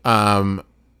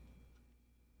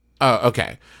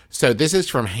 Okay. So this is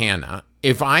from Hannah.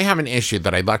 If I have an issue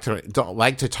that I'd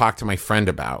like to talk to my friend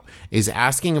about, is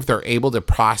asking if they're able to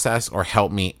process or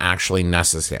help me actually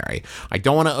necessary? I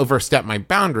don't want to overstep my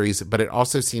boundaries, but it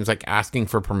also seems like asking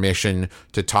for permission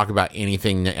to talk about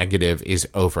anything negative is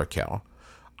overkill.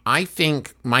 I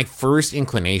think my first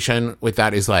inclination with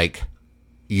that is like,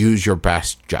 use your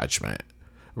best judgment,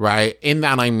 right? In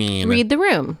that I mean, read the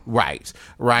room. Right.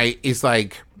 It's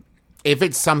like, if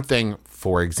it's something,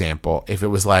 for example, if it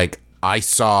was like, I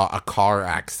saw a car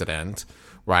accident,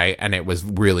 right, and it was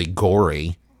really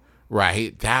gory,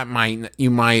 right,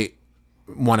 you might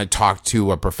want to talk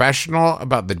to a professional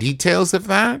about the details of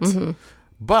that,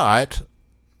 but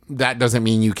that doesn't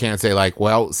mean you can't say like,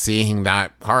 well, seeing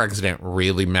that car accident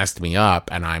really messed me up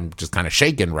and I'm just kind of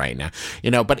shaken right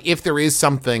now, but if there is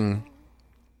something,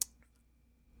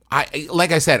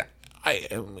 like I said,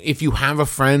 if you have a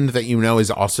friend that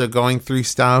is also going through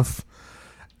stuff,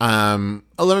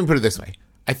 let me put it this way.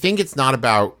 I think it's not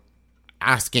about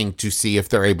asking to see if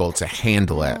they're able to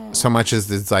handle it so much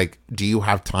as it's like, do you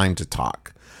have time to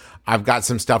talk? I've got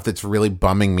some stuff that's really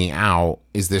bumming me out.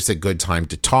 Is this a good time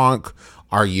to talk?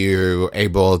 Are you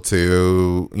able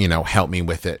to, help me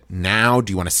with it now?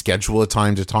 Do you want to schedule a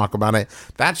time to talk about it?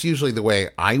 That's usually the way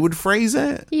I would phrase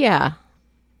it. Yeah,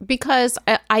 because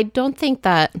I don't think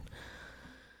that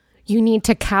you need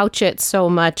to couch it so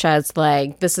much as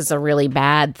like, this is a really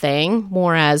bad thing,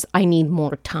 more as I need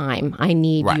more time. I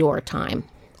need your time.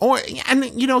 And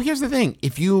here's the thing.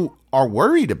 If you are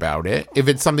worried about it, if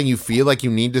it's something you feel like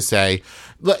you need to say,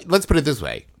 let's put it this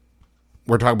way.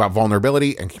 We're talking about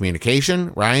vulnerability and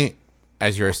communication, right?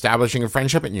 As you're establishing a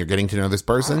friendship and you're getting to know this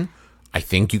person, I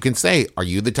think you can say, are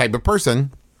you the type of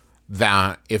person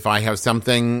that if I have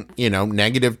something,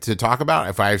 negative to talk about,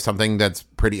 if I have something that's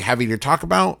pretty heavy to talk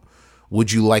about, would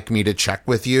you like me to check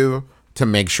with you to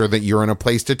make sure that you're in a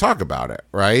place to talk about it,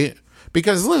 right?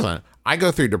 Because listen, I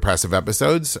go through depressive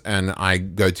episodes and I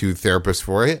go to therapists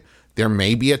for it. There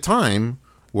may be a time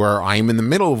where I'm in the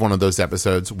middle of one of those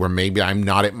episodes where maybe I'm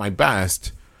not at my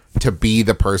best to be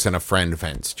the person a friend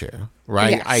vents to,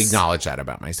 right? Yes. I acknowledge that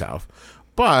about myself.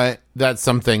 But that's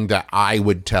something that I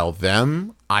would tell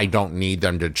them. I don't need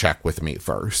them to check with me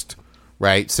first.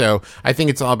 right? So I think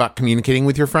it's all about communicating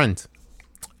with your friends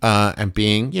and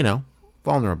being,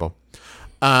 vulnerable.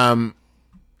 Sidebar.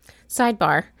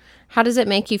 How does it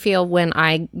make you feel when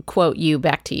I quote you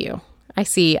back to you? I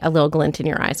see a little glint in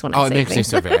your eyes when I say it makes me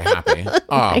so very happy.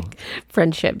 Like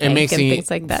friendship bank it makes and me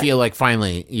things like that. feel like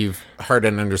finally you've heard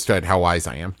and understood how wise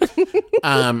I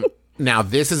am. Now,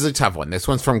 this is a tough one. This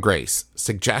one's from Grace.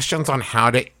 Suggestions on how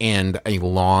to end a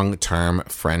long-term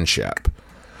friendship.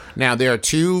 Now, there are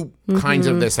two kinds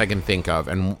of this I can think of,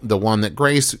 and the one that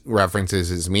Grace references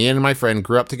is me and my friend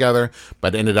grew up together,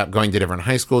 but ended up going to different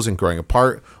high schools and growing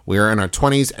apart. We are in our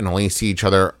 20s and only see each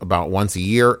other about once a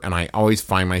year, and I always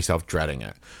find myself dreading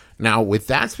it. Now, with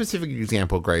that specific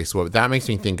example, Grace, what that makes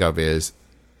me think of is,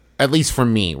 at least for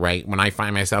me, right, when I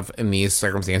find myself in these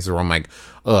circumstances where I'm like,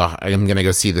 I'm going to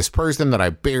go see this person that I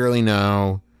barely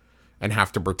know and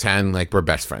have to pretend like we're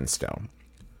best friends still.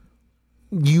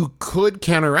 You could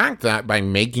counteract that by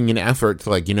making an effort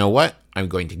to like, you know what? I'm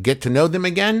going to get to know them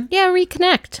again. Yeah,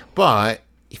 reconnect. But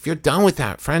if you're done with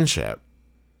that friendship,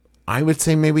 I would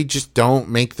say maybe just don't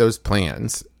make those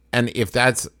plans. And if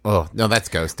that's, that's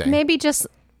ghosting. Maybe just,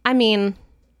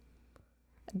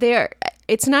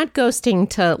 it's not ghosting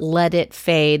to let it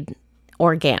fade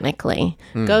organically.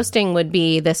 Ghosting would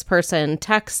be this person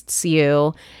texts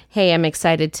you, hey, I'm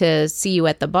excited to see you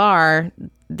at the bar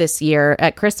this year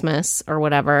at Christmas or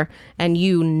whatever, and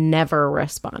you never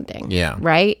responding. Yeah.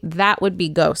 Right? That would be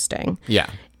ghosting. Yeah.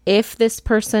 If this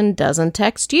person doesn't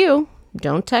text you,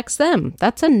 don't text them.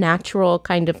 That's a natural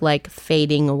kind of like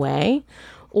fading away.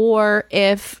 Or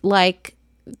if like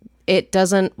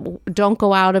don't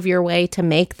go out of your way to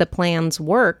make the plans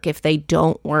work if they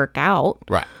don't work out.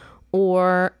 Right.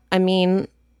 Or,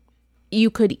 you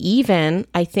could even,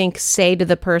 I think, say to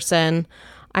the person,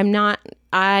 I'm not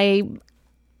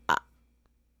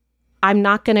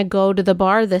going to go to the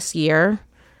bar this year.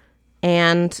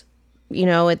 And,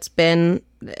 it's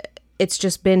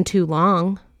just been too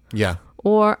long. Yeah.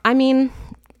 Or,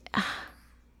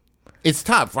 it's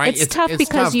tough, right? It's tough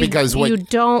because you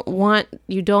don't want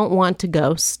to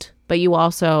ghost, but you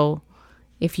also,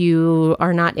 if you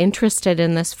are not interested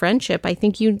in this friendship, I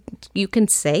think you can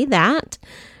say that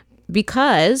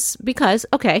because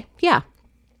okay, yeah.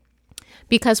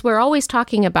 Because we're always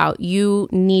talking about you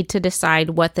need to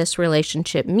decide what this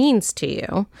relationship means to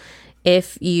you.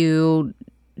 If you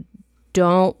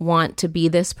don't want to be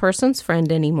this person's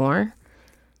friend anymore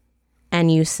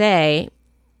and you say,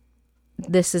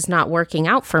 this is not working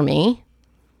out for me,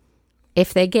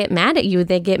 if they get mad at you,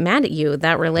 they get mad at you.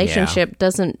 That relationship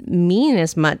doesn't mean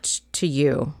as much to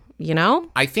you,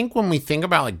 I think when we think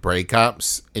about like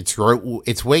breakups,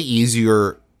 it's way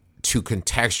easier to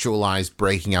contextualize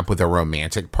breaking up with a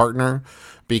romantic partner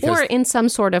or in some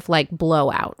sort of like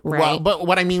blowout, right? Well, but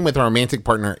what I mean with a romantic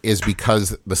partner is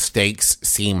because the stakes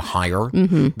seem higher.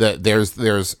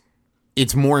 It's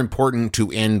more important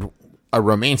to end a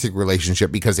romantic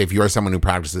relationship because if you're someone who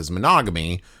practices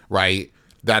monogamy, right,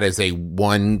 that is a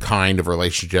one kind of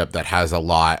relationship that has a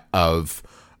lot of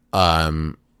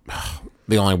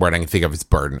the only word I can think of is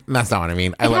burden. That's not what I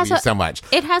mean. I love you so much.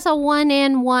 It has a one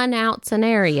in, one out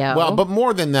scenario. Well, but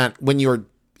more than that, when you're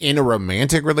in a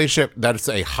romantic relationship, that's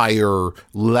a higher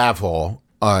level,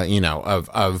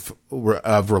 of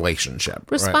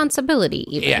relationship. Responsibility,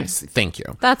 right? even. Yes, thank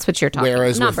you. That's what you're talking about.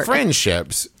 Whereas with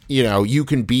friendships, you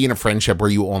can be in a friendship where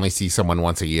you only see someone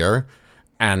once a year.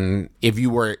 And if you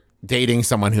were dating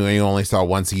someone who you only saw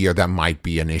once a year, that might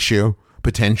be an issue,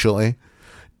 potentially.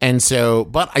 And so,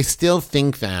 but I still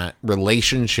think that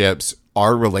relationships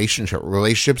are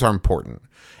important.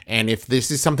 And if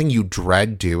this is something you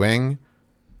dread doing,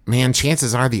 man,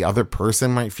 chances are the other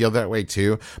person might feel that way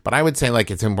too. But I would say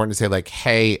like, it's important to say like,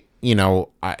 hey,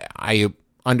 I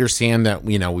understand that,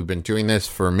 we've been doing this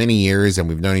for many years and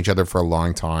we've known each other for a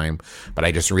long time, but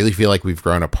I just really feel like we've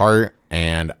grown apart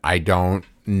and I don't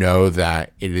know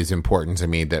that it is important to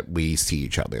me that we see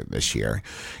each other this year.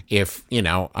 If,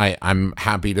 I'm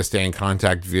happy to stay in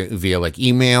contact via like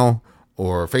email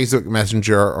or Facebook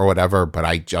Messenger or whatever, but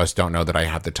I just don't know that I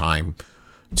have the time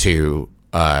to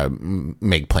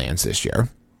make plans this year,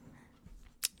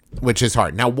 which is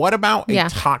hard. Now, what about a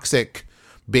toxic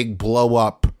big blow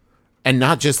up? And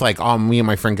not just like, me and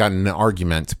my friend got in an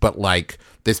argument, but like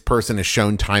this person is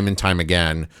shown time and time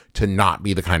again to not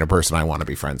be the kind of person I want to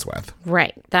be friends with.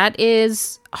 Right. That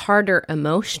is harder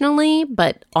emotionally,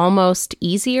 but almost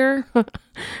easier in a way.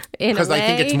 Because I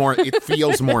think it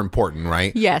feels more important,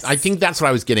 right? Yes. I think that's what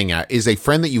I was getting at, is a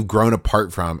friend that you've grown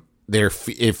apart from,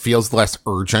 it feels less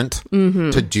urgent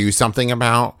to do something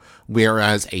about,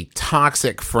 whereas a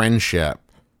toxic friendship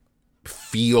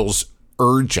feels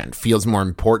urgent, feels more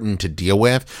important to deal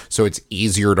with. So it's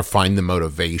easier to find the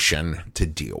motivation to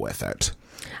deal with it.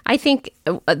 I think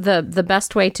the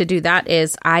best way to do that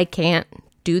is I can't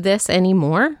do this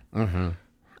anymore. Mm-hmm.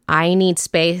 I need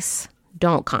space.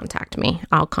 Don't contact me.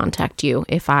 I'll contact you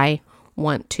if I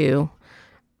want to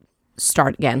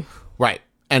start again. Right.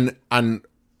 And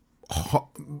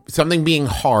something being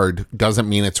hard doesn't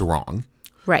mean it's wrong.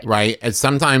 Right. Right. And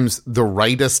sometimes the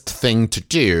rightest thing to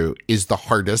do is the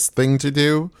hardest thing to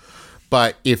do.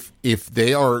 But if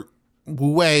they are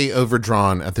way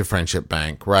overdrawn at the friendship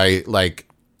bank, right? Like,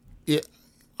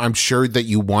 I'm sure that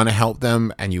you want to help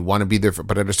them and you want to be there,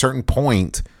 but at a certain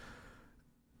point,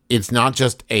 it's not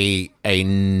just a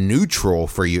neutral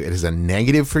for you. It is a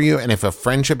negative for you. And if a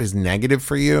friendship is negative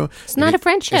for you, it's not a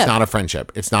friendship. It's not a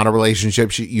friendship. It's not a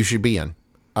relationship you should be in.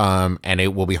 And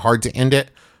it will be hard to end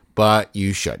it, but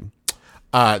you should.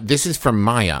 This is from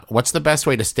Maya. What's the best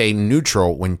way to stay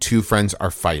neutral when two friends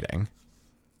are fighting?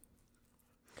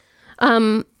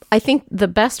 I think the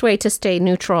best way to stay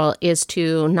neutral is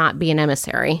to not be an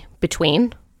emissary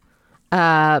between,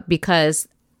 because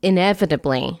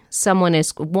inevitably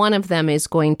one of them is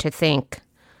going to think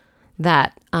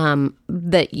that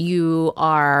that you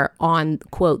are on,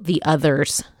 quote, the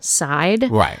other's side.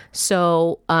 Right.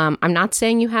 So I'm not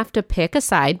saying you have to pick a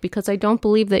side, because I don't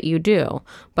believe that you do.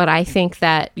 But I think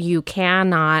that you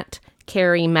cannot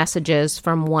carry messages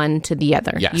from one to the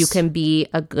other. Yes. You can be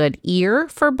a good ear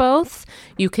for both.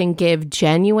 You can give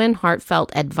genuine,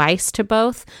 heartfelt advice to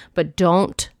both, but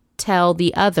don't tell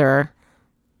the other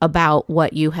about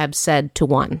what you have said to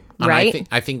one, right? And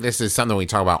I think this is something we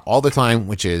talk about all the time,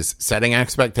 which is setting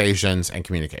expectations and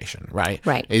communication, right?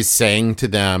 Right. Is saying to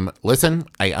them, listen,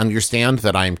 I understand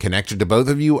that I'm connected to both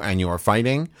of you and you're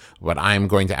fighting, but I'm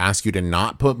going to ask you to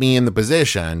not put me in the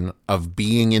position of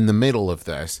being in the middle of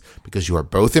this, because you are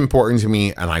both important to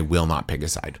me and I will not pick a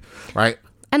side, right?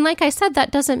 And like I said,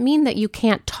 that doesn't mean that you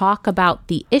can't talk about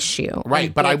the issue.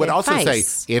 Right, but I would also say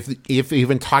if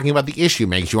even talking about the issue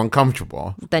makes you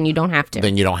uncomfortable, then you don't have to.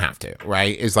 Then you don't have to,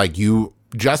 right? It's like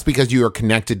just because you are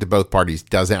connected to both parties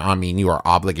doesn't mean you are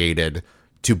obligated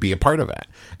to be a part of it.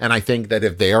 And I think that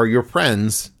if they are your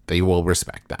friends, they will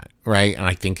respect that, right? And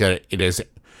I think that it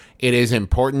is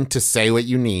important to say what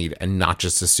you need and not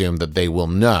just assume that they will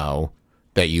know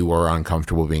that you are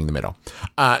uncomfortable being in the middle.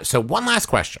 So one last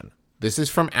question. This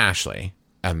is from Ashley,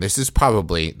 and this is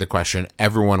probably the question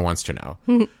everyone wants to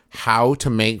know. How to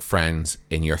make friends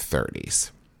in your 30s.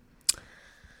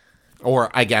 Or,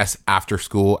 I guess, after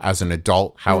school as an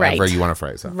adult, however you want to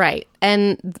phrase it. Right.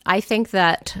 And I think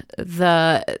that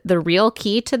the real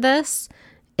key to this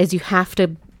is you have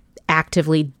to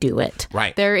actively do it.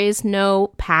 Right. There is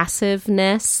no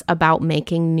passiveness about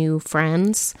making new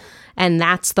friends. And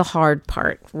that's the hard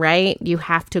part, right? You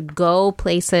have to go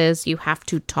places. You have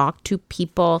to talk to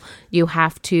people. You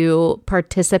have to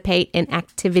participate in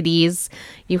activities.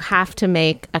 You have to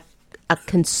make a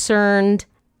concerned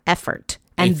effort.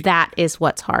 And that is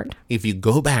what's hard. If you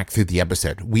go back through the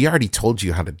episode, we already told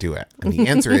you how to do it. And the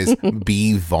answer is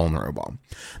be vulnerable.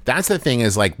 That's the thing,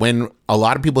 is like when a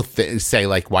lot of people say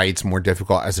like why it's more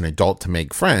difficult as an adult to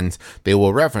make friends, they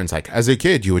will reference like as a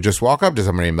kid, you would just walk up to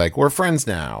somebody and be like, we're friends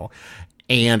now.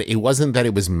 And it wasn't that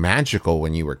it was magical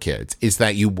when you were kids. It's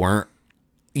that you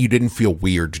didn't feel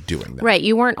weird doing that. Right.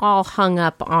 You weren't all hung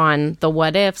up on the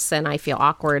what ifs and I feel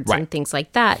awkward and things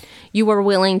like that. You were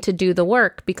willing to do the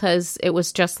work because it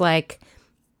was just like,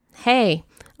 hey,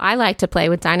 I like to play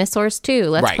with dinosaurs too.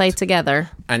 Let's play together.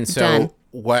 And so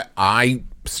what I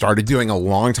started doing a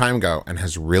long time ago and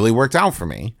has really worked out for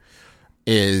me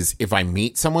is if I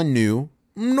meet someone new,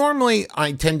 normally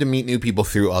I tend to meet new people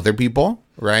through other people,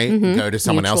 right? Mm-hmm. Go to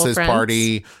someone else's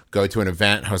party, go to an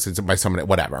event hosted by someone,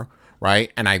 whatever.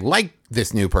 Right. And I like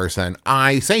this new person.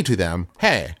 I say to them,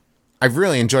 hey, I've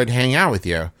really enjoyed hanging out with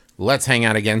you. Let's hang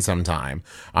out again sometime.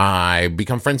 I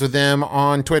become friends with them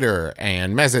on Twitter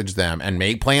and message them and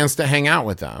make plans to hang out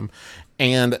with them.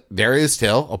 And there is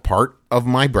still a part of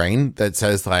my brain that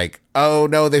says like, oh,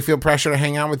 no, they feel pressure to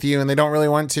hang out with you and they don't really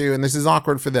want to. And this is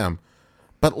awkward for them.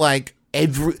 But like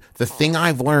the thing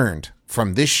I've learned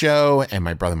from this show and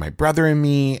my brother and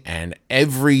me and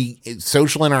every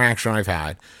social interaction I've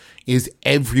had is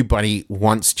everybody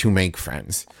wants to make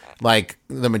friends. Like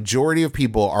the majority of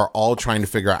people are all trying to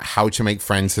figure out how to make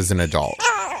friends as an adult.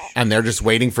 And they're just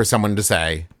waiting for someone to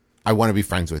say, I want to be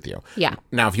friends with you. Yeah.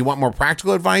 Now, if you want more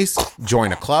practical advice,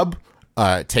 join a club,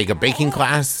 take a baking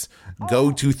class,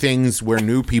 go to things where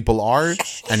new people are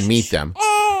and meet them.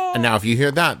 And now if you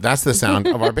hear that, that's the sound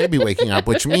of our baby waking up,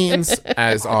 which means,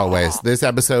 as always, this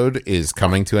episode is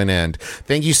coming to an end.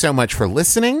 Thank you so much for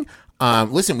listening.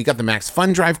 Listen, we got the Max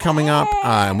Fun Drive coming up,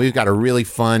 and we've got a really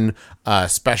fun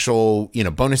special,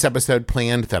 bonus episode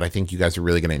planned that I think you guys are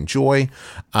really going to enjoy.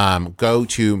 Go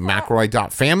to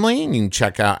McElroy.family and you can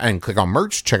check out and click on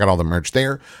merch. Check out all the merch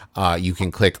there. You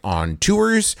can click on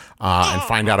tours and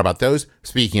find out about those.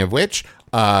 Speaking of which,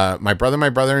 my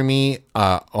brother and me,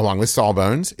 along with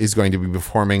Sawbones, is going to be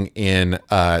performing in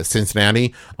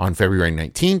Cincinnati on February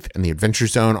 19th and the Adventure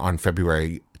Zone on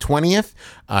February 20th.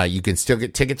 You can still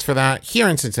get tickets for that here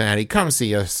in Cincinnati. Come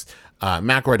see us.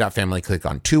 McElroy.family, click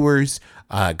on tours.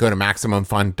 Go to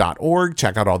MaximumFun.org.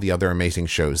 Check out all the other amazing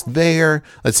shows there.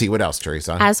 Let's see, what else,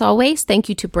 Teresa? As always, thank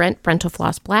you to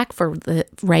Brentalfloss Black for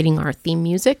writing our theme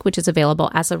music, which is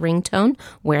available as a ringtone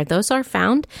where those are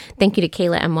found. Thank you to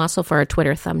Kayla M. Wassel for our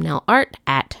Twitter thumbnail art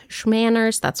at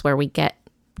Schmanners. That's where we get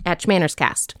at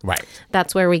Schmannerscast. Right.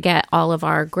 That's where we get all of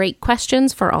our great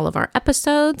questions for all of our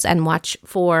episodes and watch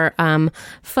for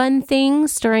fun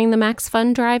things during the Max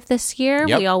Fun Drive this year.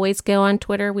 Yep. We always go on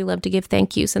Twitter. We love to give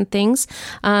thank yous and things.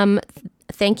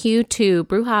 Thank you to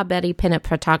Bruja Betty Pinup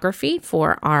Photography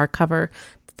for our cover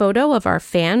photo of our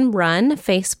fan run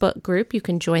Facebook group. You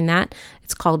can join that.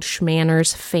 It's called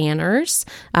Schmanners Fanners.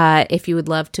 If you would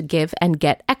love to give and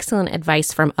get excellent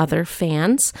advice from other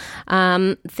fans.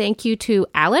 Thank you to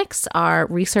Alex, our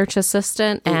research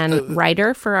assistant and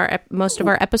writer for most of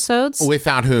our episodes.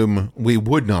 Without whom we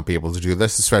would not be able to do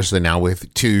this, especially now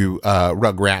with two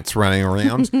Rugrats running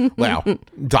around. Well,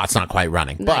 Dot's not quite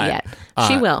running, but not yet.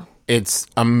 She will. It's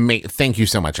amazing. Thank you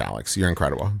so much, Alex. You're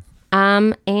incredible.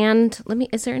 And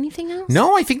is there anything else?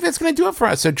 No, I think that's going to do it for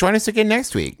us. So join us again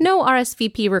next week. No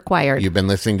RSVP required. You've been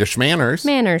listening to Schmanners.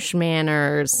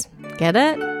 Schmanners. Get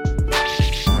it?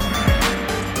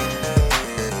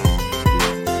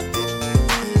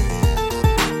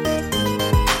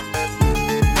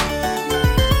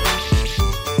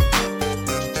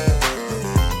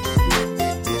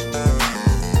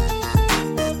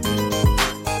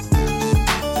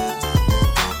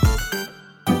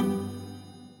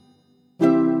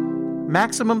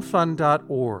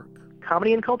 MaximumFun.org.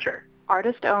 Comedy and culture.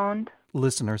 Artist owned.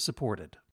 Listener supported.